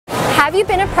Have you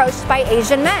been approached by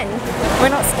Asian men?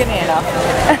 We're not skinny enough.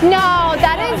 No,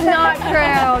 that is not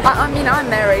true. I mean, I'm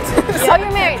married. Oh, you're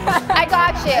married. I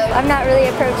got you. I'm not really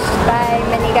approached by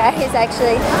many guys,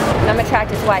 actually. I'm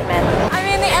attracted to white men. I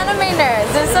mean, the anime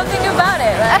nerds. There's something about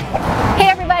it, right? Hey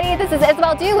everybody, this is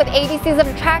Isabel Du with ABCs of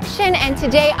Attraction, and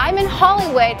today I'm in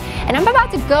Hollywood and I'm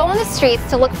about to go on the streets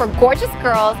to look for gorgeous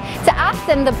girls to ask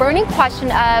them the burning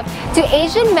question of, do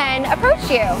Asian men approach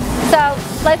you? So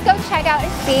let's go check out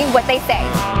and see what they say.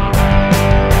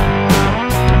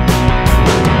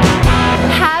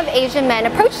 Have Asian men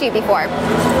approached you before?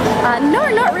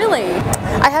 No, not really.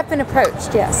 I have been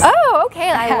approached, yes. Oh, okay,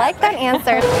 I like that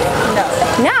answer. No.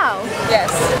 No?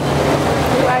 Yes.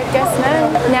 I guess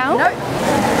no. No? No.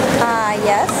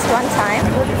 Yes, one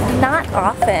time. Not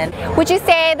often. Would you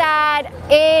say that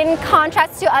in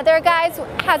contrast to other guys,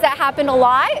 has that happened a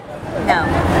lot? No.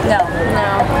 No.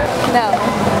 No. No.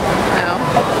 No.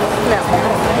 No.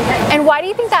 And why do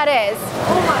you think that is?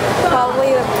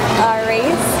 Probably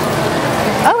race.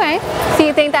 Okay. So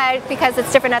you think that because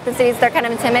it's different ethnicities, they're kind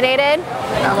of intimidated?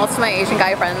 Most of my Asian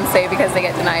guy friends say because they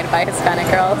get denied by Hispanic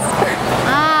girls.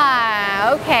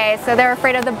 Ah, okay. So they're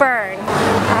afraid of the burn.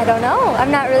 I don't know.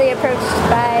 I'm not really approached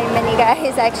by many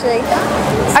guys, actually.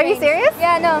 Are you serious?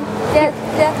 Yeah, no. Yeah,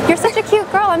 yeah. You're such a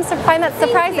cute girl. I find that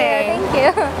surprising. Thank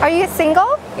you. Are you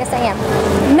single? Yes, I am.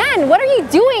 Man, what are you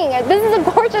doing? This is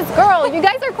a gorgeous girl. You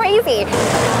guys are crazy.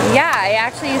 Yeah, I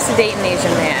actually used to date an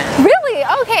Asian man. Really?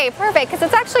 Okay, perfect. Because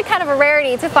it's actually kind of a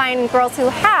rarity to find girls who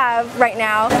have right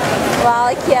now. Well,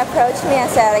 like, he approached me and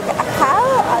said, like,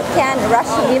 how can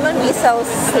Russian women be so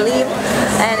slim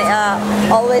and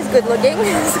always good looking?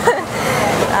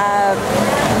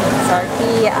 So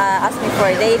he asked me for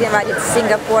a date, invited to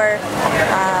Singapore,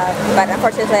 but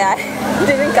unfortunately I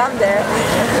didn't come there.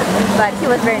 But he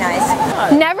was very nice.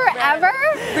 Never ever?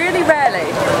 Really rarely.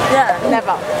 Yeah,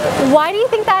 never. Why do you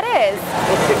think that is?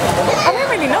 I don't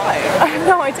really know. I have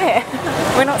no idea.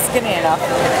 We're not skinny enough.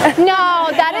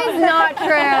 No, that is not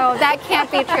true. That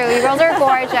can't be true. You girls are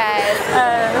gorgeous.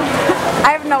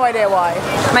 I have no idea why.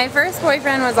 My first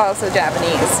boyfriend was also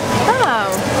Japanese. Oh.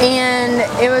 And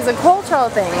it was a cultural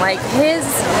thing. Like, his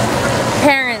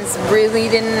parents really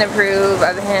didn't approve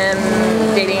of him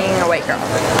dating a white girl.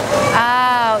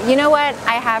 Oh, you know what?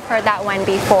 I have heard that one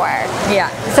before. Yeah.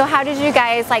 So how did you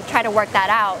guys like try to work that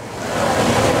out?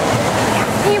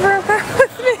 He broke up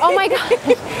with me. Oh my god.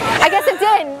 I guess it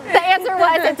did. The answer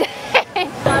was it did.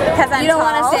 Because I'm tall. You don't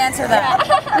want us to answer that.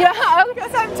 You know,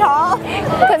 because I'm tall.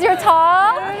 Because you're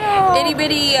tall? Itty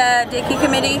bitty dicky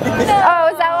committee. Oh,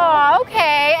 is that all?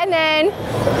 Okay. And then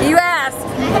you asked.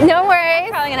 No worries.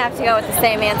 Probably gonna have to go with the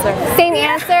same answer. Same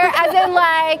answer? As in,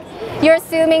 like, you're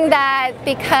assuming that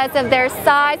because of their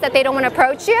size that they don't want to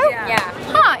approach you? Yeah.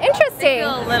 Huh, interesting. They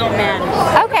feel a little man.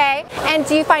 Okay. And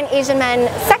do you find Asian men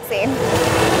sexy?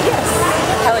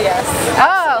 Yes. Hell yes.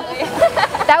 Oh.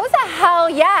 That was a hell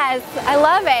yes. I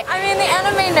love it. I mean, the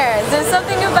anime nerds. There's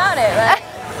something about it, right?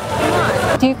 Come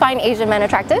on. Do you find Asian men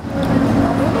attractive?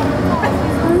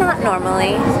 Not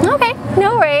normally. Okay,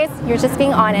 no worries. You're just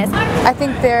being honest. I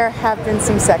think there have been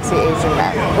some sexy Asian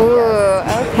men.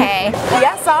 Ooh, okay.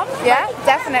 Yeah, some. Yeah,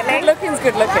 definitely. Good looking's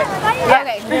good looking. Yeah.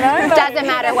 Okay. You know, Doesn't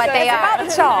matter what they are.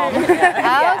 It's about the charm.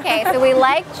 Oh, okay, so we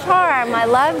like charm. I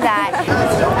love that.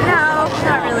 No,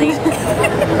 not really.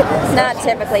 Not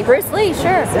typically. Bruce Lee,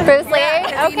 sure. Bruce Lee?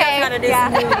 Yeah, Okay.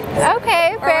 yeah.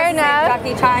 Okay, fair enough.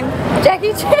 Jackie Chan.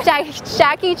 Jackie Chan.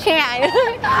 Jackie Chan.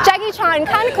 Jackie Chan,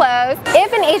 kind of close.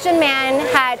 If an Asian man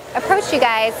had approached you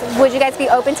guys, would you guys be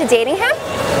open to dating him?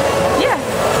 Yeah.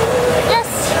 Yes.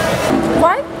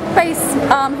 I base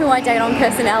who I date on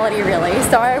personality, really,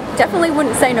 so I definitely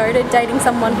wouldn't say no to dating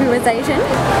someone who is Asian.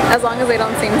 As long as they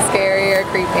don't seem scary or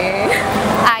creepy.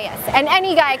 Ah, yes. And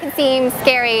any guy can seem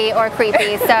scary or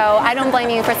creepy, so I don't blame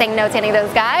you for saying no to any of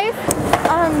those guys.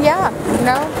 Yeah,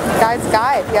 no, guy's a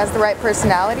guy. If he has the right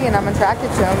personality and I'm attracted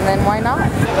to him, then why not?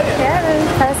 Yeah,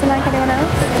 person like anyone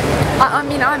else. I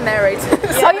mean, I'm married.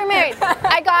 Oh, you're married.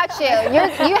 I got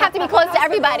you. You have to be close to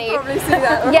everybody. Probably see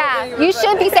that. Yeah, you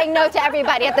should be saying no to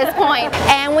everybody at this point.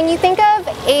 And when you think of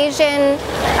Asian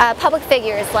public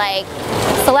figures like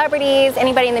celebrities,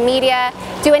 anybody in the media,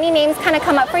 do any names kind of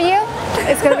come up for you?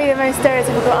 It's going to be the most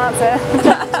stereotypical answer.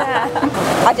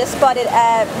 I just spotted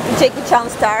a Jackie Chan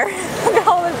star on the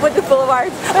Hollywood Boulevard.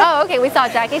 Oh, okay. We saw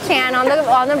Jackie Chan on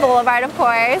the boulevard, of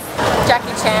course.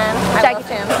 Jackie Chan. I love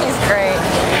him. He's great.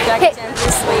 Jackie Chan's so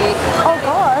sweet. Oh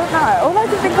God, no. All I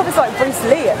can think of is like Bruce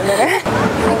Lee at the minute.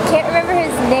 I can't remember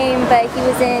his name, but he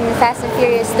was in Fast and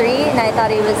Furious 3, and I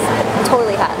thought he was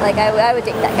totally hot. Like, I would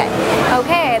date that guy.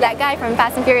 Okay, that guy from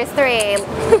Fast and Furious 3.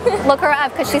 Look her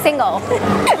up because she's single.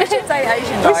 We should date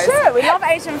Asian guys. We should. We love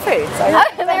Asian food, so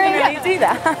There you really go. do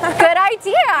that. Good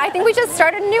idea. I think we just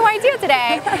started a new idea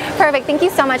today. Perfect. Thank you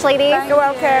so much, ladies. You're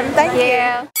welcome. Thank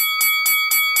you.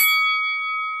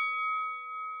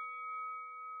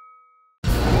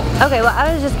 Okay, well,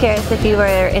 I was just curious if you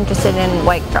were interested in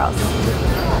white girls.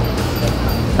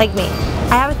 Like me.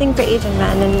 I have a thing for Asian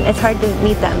men and it's hard to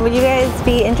meet them. Would you guys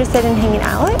be interested in hanging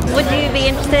out? Would you be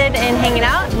interested in hanging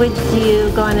out? Would you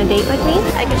go on a date with me?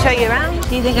 I can show you around.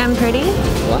 Do you think I'm pretty?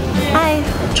 What? Hi.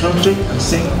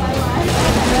 Sing.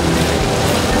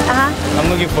 I'm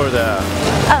looking for the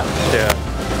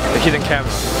hidden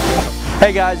camera.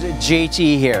 Hey guys,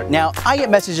 JT here. Now, I get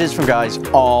messages from guys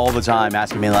all the time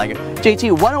asking me like,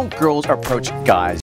 JT, why don't girls approach guys?